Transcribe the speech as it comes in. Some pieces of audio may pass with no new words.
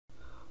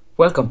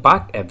Welcome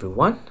back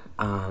everyone.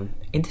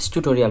 In this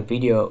tutorial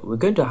video we're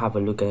going to have a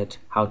look at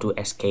how to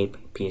escape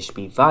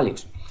PHP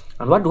values.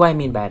 And what do I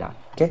mean by that?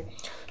 Okay,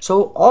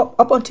 so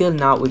up until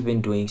now we've been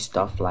doing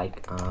stuff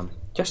like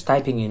just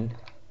typing in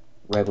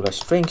regular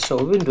strings. So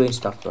we've been doing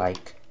stuff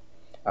like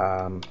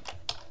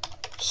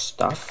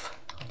stuff.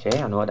 Okay,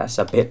 I know that's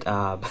a bit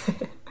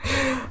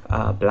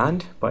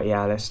bland, but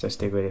yeah, let's just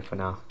stick with it for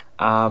now.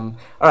 All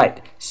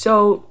right,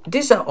 so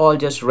these are all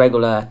just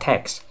regular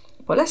text.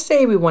 But let's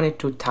say we wanted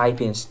to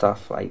type in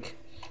stuff like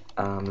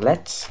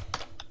let's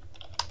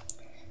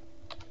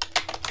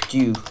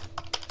do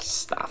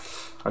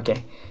stuff.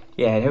 Okay,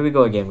 yeah, here we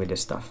go again with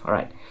this stuff. All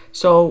right,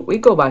 so we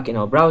go back in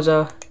our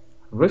browser,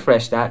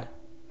 refresh that,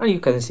 and you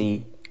can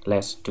see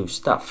let's do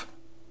stuff.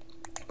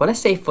 But let's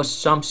say for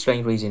some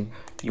strange reason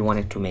you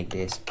wanted to make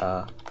this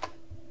a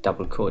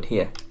double quote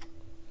here.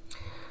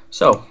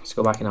 So let's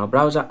go back in our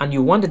browser, and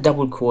you want the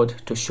double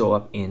quote to show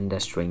up in the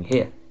string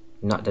here,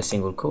 not the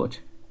single quote.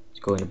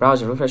 Go in the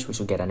browser, refresh, we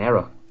should get an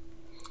error.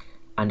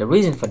 And the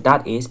reason for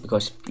that is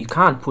because you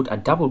can't put a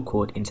double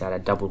quote inside a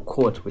double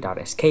quote without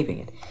escaping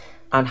it.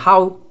 And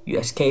how you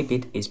escape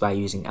it is by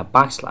using a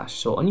backslash.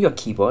 So on your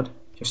keyboard,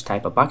 just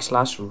type a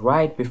backslash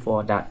right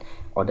before that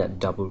or that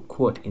double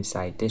quote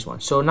inside this one.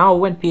 So now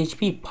when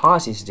PHP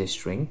parses this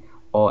string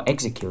or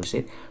executes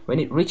it, when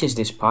it reaches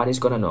this part, it's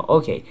gonna know,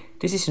 okay,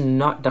 this is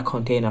not the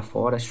container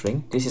for the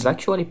string, this is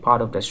actually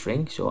part of the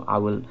string, so I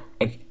will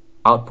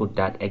output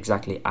that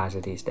exactly as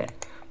it is there.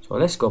 So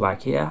let's go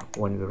back here.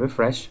 When we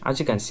refresh, as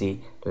you can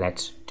see,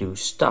 let's do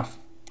stuff.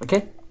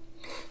 Okay,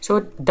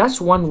 so that's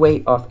one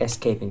way of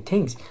escaping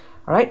things.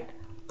 All right,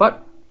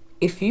 but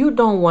if you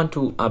don't want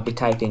to be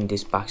typing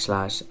this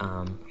backslash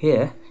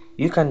here,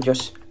 you can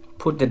just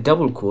put the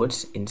double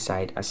quotes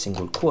inside a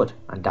single quote,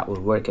 and that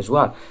will work as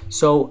well.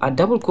 So a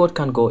double quote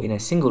can go in a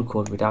single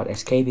quote without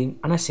escaping,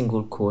 and a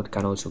single quote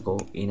can also go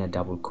in a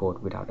double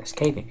quote without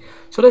escaping.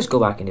 So let's go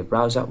back in the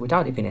browser.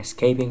 Without even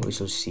escaping, we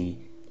should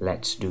see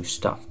let's do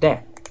stuff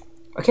there.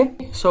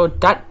 Okay, so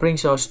that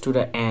brings us to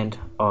the end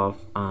of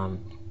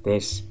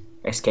this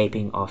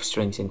escaping of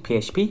strings in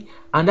PHP,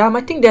 and I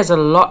think there's a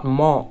lot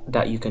more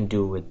that you can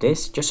do with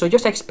this.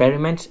 Just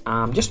experiment.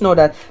 Just know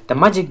that the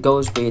magic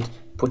goes with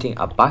putting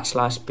a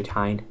backslash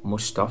behind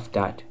most stuff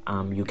that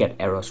you get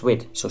errors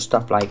with. So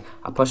stuff like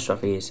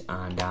apostrophes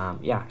and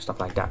yeah,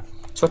 stuff like that.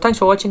 So thanks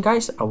for watching,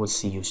 guys. I will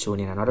see you soon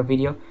in another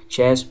video.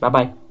 Cheers, bye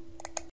bye.